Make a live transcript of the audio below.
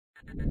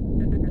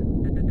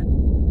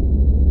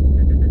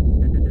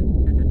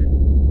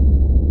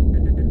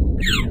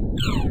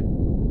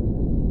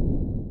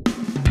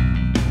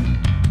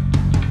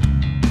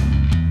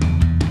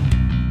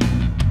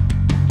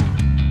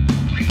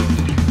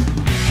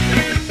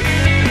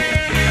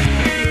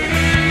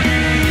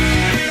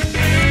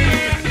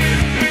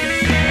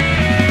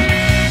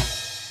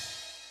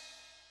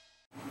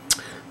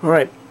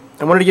Alright,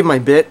 I wanted to give my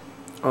bit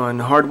on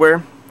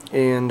hardware,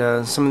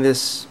 and some of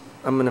this,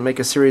 I'm going to make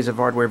a series of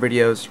hardware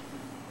videos.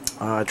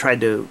 I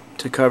tried to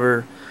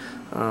cover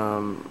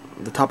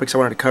the topics I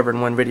wanted to cover in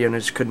one video, and I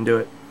just couldn't do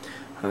it.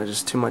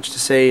 Just too much to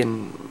say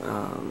in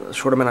a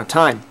short amount of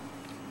time.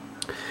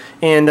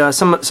 And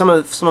some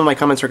of my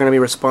comments are going to be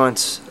a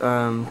response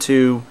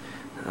to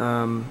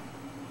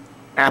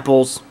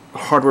Apple's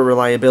hardware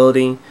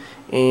reliability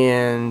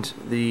and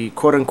the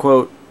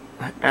quote-unquote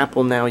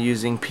Apple now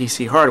using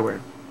PC hardware.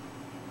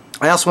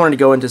 I also wanted to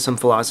go into some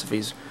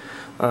philosophies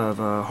of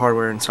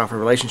hardware and software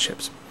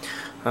relationships.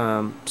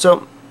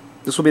 So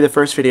this will be the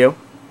first video,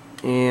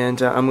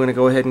 and I'm going to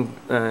go ahead and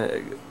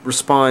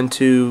respond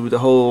to the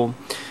whole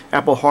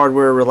Apple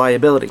hardware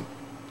reliability.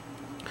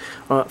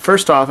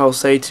 First off, I'll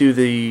say to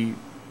the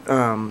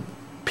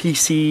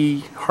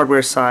PC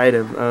hardware side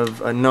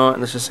of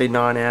let's just say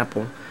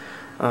non-Apple,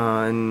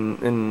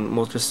 and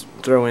we'll just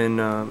throw in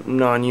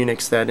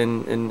non-Unix, that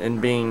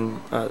in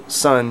being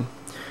Sun,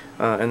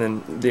 and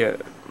then the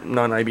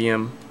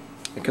non-IBM,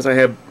 because I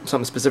have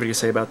something specific to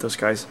say about those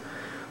guys.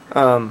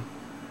 But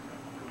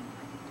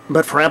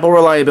for Apple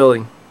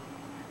reliability,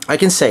 I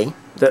can say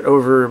that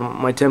over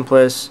my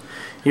 10+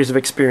 years of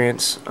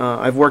experience,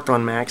 I've worked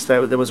on Macs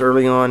that was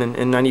early on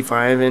in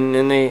 '95,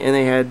 and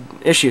they had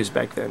issues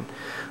back then.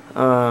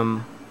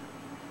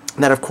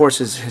 That of course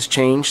has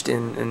changed,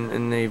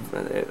 and they've,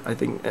 I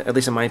think, at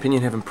least in my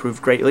opinion, have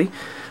improved greatly.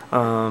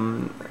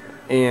 And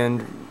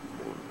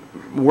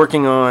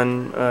working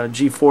on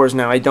G4s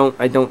now, I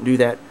don't do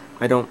that.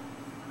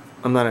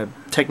 I'm not a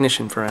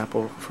technician for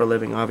Apple for a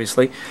living,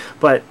 obviously,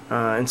 but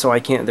and so I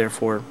can't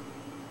therefore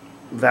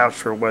vouch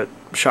for what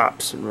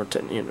shops and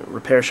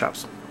repair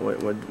shops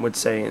would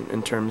say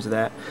in terms of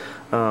that.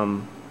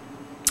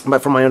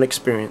 But from my own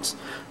experience,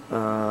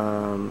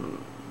 I've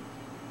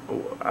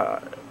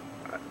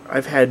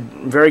had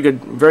very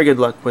good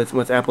luck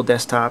with Apple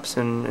desktops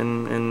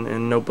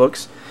and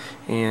notebooks,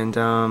 and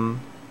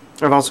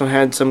I've also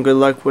had some good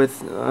luck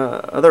with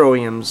other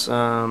OEMs.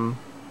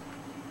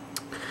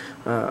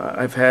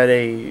 I've had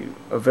a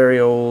very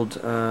old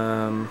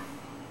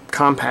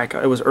Compaq.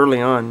 It was early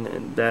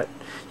on that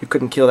you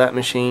couldn't kill that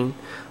machine.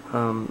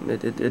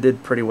 It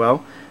did pretty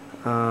well.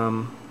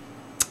 And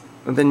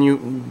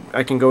then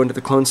I can go into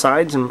the clone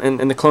sides,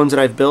 and the clones that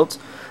I've built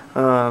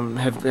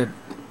have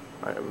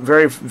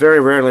very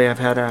rarely I've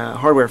had a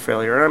hardware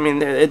failure. I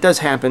mean, it does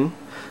happen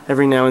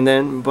every now and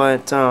then,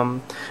 but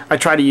I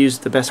try to use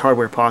the best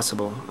hardware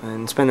possible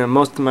and spend the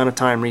most amount of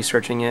time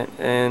researching it,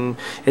 and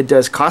it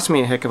does cost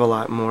me a heck of a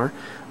lot more.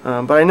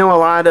 But I know a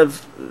lot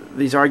of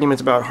these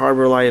arguments about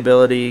hardware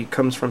reliability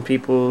comes from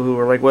people who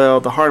are like, well,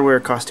 the hardware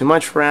costs too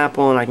much for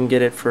Apple, and I can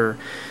get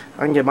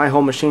my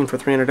whole machine for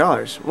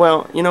 $300.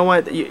 Well, you know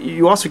what?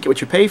 You also get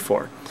what you pay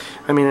for.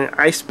 I mean,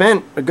 I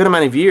spent a good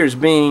amount of years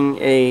being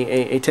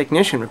a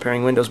technician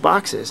repairing Windows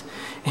boxes,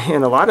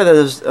 and a lot of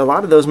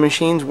those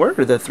machines were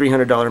the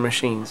 $300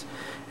 machines,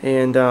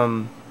 and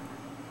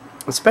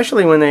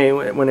especially when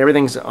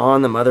everything's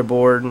on the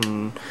motherboard,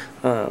 and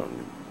I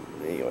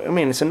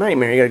mean, it's a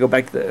nightmare. You got to go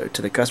back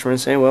to the customer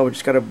and say, well,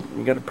 you got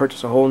to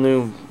purchase a whole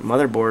new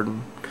motherboard,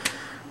 and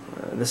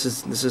this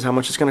is how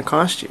much it's going to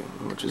cost you,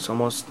 which is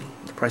almost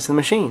the price of the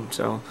machine.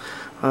 So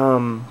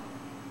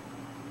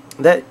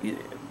that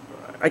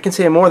I can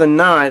say more than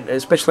not,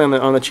 especially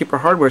on the cheaper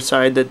hardware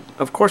side, that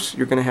of course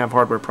you're going to have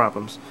hardware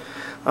problems.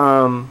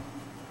 I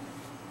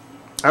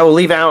will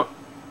leave out.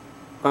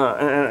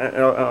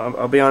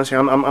 I'll be honest here.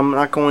 I'm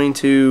not going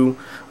to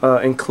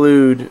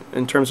include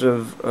in terms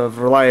of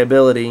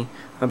reliability,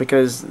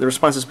 because the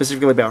response is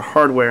specifically about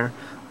hardware.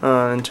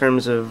 In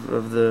terms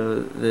of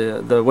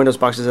the Windows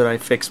boxes that I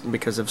fixed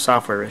because of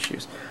software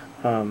issues,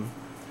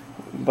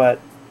 but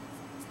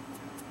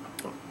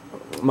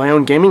my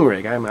own gaming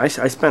rig, I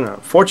spent a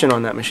fortune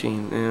on that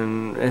machine,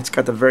 and it's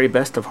got the very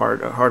best of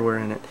hardware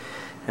in it,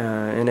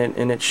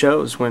 and it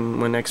shows when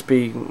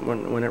XP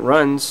when it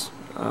runs.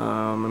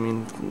 I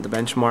mean, the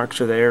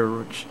benchmarks are there,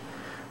 which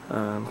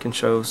can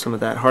show some of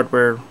that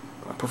hardware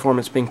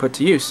performance being put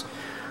to use.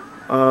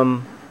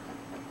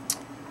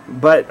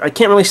 But I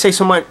can't really say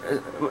so much,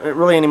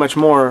 really any much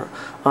more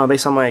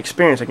based on my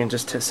experience. I can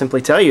just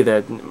simply tell you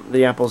that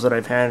the Apples that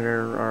I've had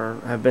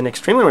have been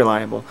extremely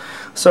reliable.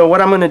 So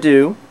what I'm going to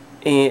do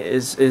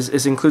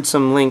is include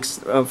some links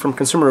from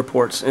Consumer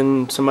Reports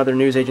and some other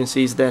news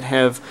agencies that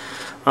have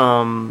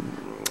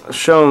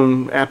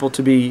shown Apple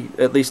to be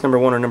at least #1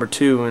 or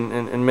 #2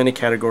 in many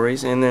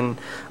categories. And then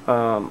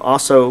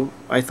also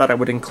I thought I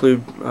would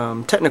include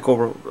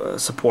technical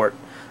support,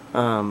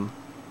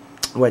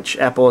 which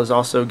Apple is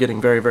also getting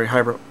very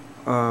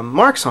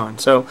marks on.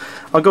 So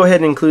I'll go ahead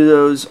and include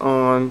those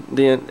on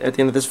at the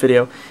end of this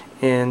video.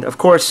 And of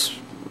course,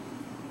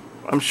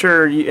 I'm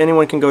sure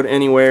anyone can go to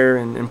anywhere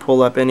and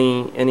pull up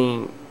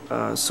any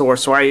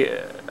source. So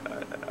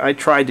I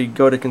tried to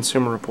go to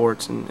Consumer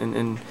Reports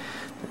and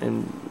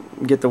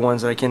get the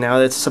ones that I can. Now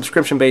it's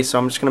subscription based, so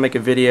I'm just going to make a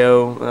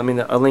video. I mean,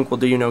 a link will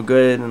do you no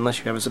good unless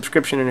you have a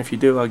subscription, and if you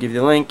do, I'll give you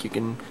the link. You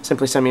can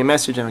simply send me a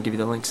message and I'll give you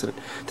the links to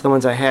the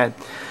ones I had.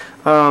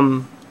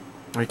 Or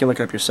you can look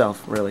it up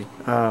yourself, really.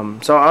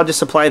 So I'll just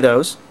supply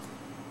those.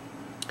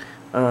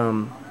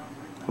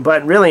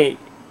 But really,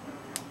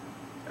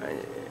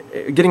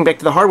 getting back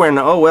to the hardware,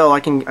 now, oh well,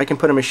 I can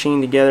put a machine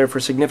together for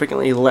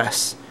significantly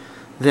less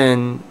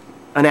than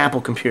an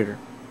Apple computer.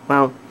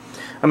 Well,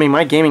 I mean,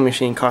 my gaming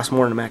machine costs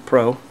more than a Mac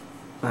Pro.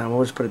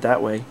 We'll just put it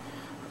that way.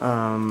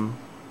 And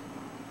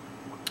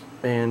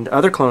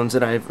other clones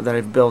that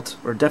I've built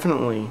are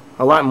definitely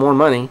a lot more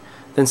money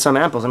than some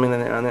Apples. I mean,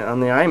 on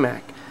the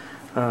iMac,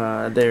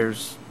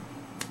 there's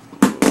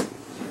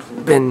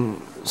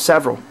been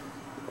several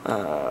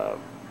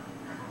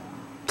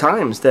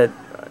times that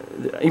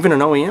even an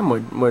OEM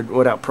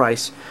would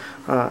outprice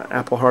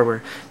Apple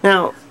hardware.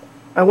 Now,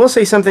 I will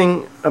say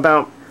something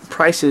about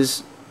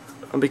prices,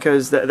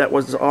 because that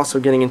was also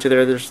getting into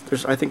there.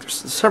 I think there's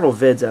several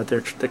vids out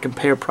there that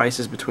compare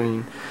prices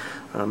between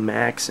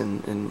Macs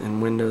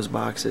and Windows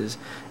boxes,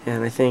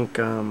 and I think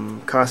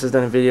Koss has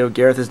done a video,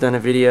 Gareth has done a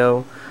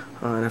video,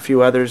 and a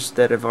few others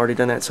that have already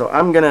done that. So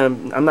I'm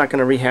not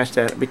gonna rehash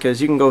that,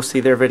 because you can go see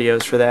their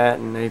videos for that,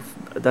 and they've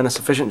done a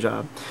sufficient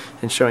job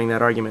in showing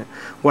that argument.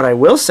 What I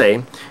will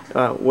say,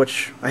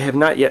 which I have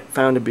not yet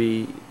found to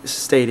be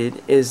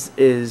stated,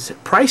 is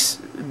price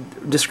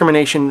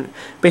discrimination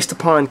based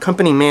upon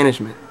company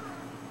management.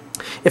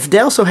 If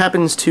Dell so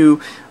happens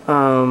to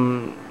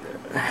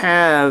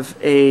have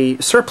a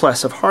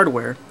surplus of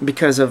hardware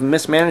because of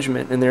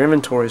mismanagement in their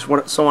inventories,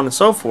 so on and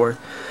so forth,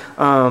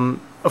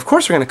 of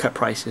course they're going to cut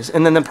prices,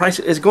 and then the price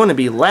is going to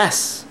be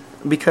less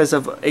because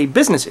of a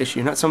business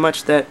issue, not so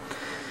much that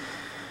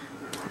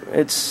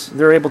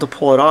they're able to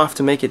pull it off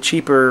to make it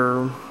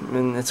cheaper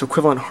and it's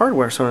equivalent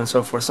hardware, so on and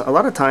so forth. So a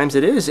lot of times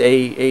it is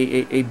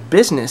a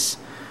business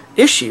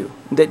issue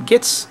that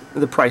gets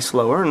the price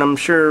lower, and I'm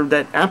sure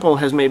that Apple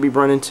has maybe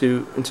run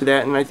into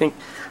that. And I think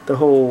the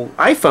whole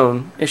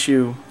iPhone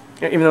issue,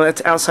 even though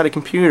that's outside of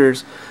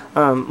computers,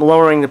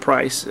 lowering the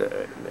price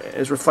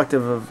is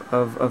reflective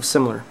of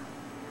similar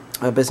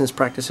business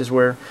practices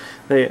where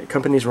the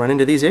companies run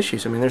into these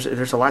issues. I mean,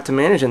 there's a lot to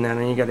manage in that,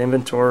 and you got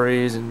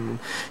inventories, and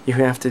you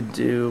have to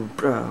do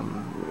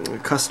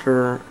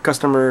customer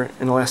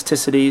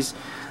inelasticities,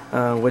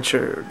 which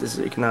are, this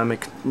is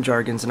economic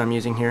jargons that I'm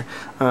using here,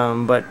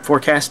 but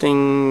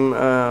forecasting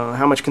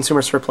how much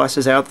consumer surplus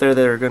is out there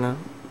that are going to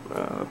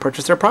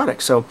purchase their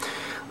products. So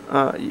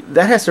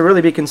that has to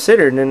really be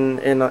considered,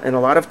 and a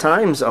lot of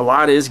times a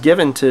lot is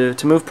given to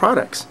move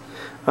products.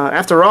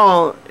 After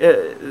all,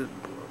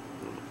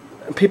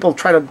 people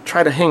try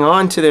to hang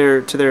on to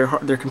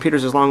their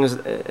computers as long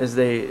as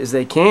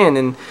they can,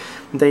 and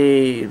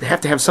they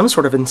have to have some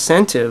sort of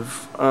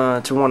incentive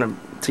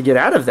to get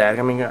out of that.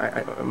 I mean,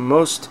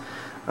 most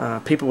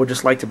people would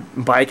just like to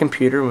buy a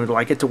computer and would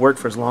like it to work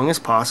for as long as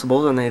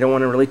possible, and they don't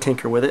want to really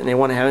tinker with it, and they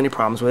want to have any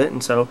problems with it,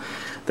 and so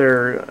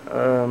they're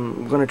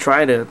going to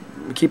try to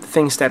keep the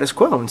things status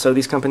quo. And so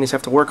these companies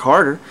have to work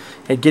harder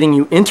at getting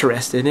you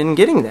interested in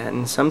getting that,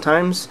 and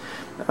sometimes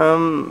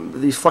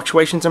these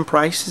fluctuations in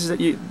prices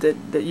that you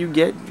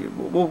get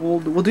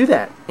will do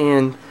that.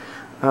 And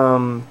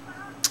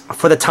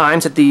for the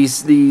times that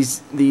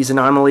these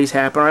anomalies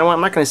happen,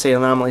 I'm not going to say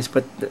anomalies,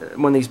 but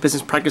when these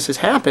business practices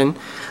happen,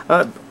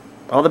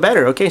 all the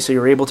better. Okay, so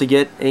you're able to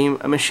get a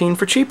machine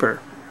for cheaper.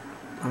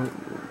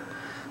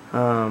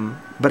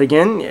 But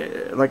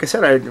again, like I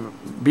said,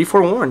 be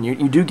forewarned.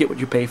 You do get what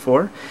you pay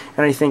for,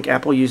 and I think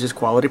Apple uses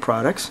quality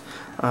products.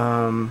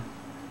 And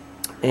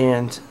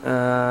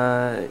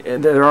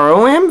there are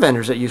OEM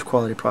vendors that use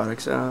quality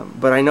products,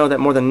 but I know that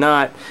more than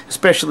not,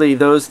 especially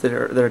those that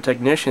are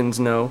technicians,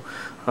 know,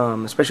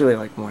 especially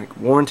like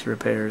warranty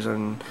repairs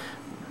and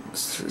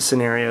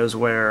scenarios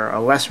where a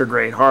lesser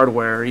grade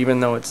hardware, even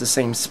though it's the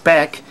same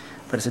spec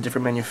but it's a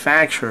different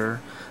manufacturer,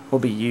 will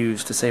be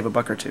used to save a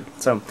buck or two.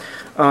 So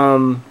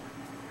I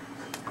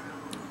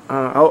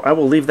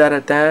will leave that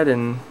at that,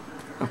 and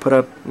I'll put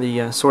up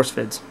the source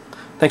vids.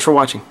 Thanks for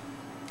watching.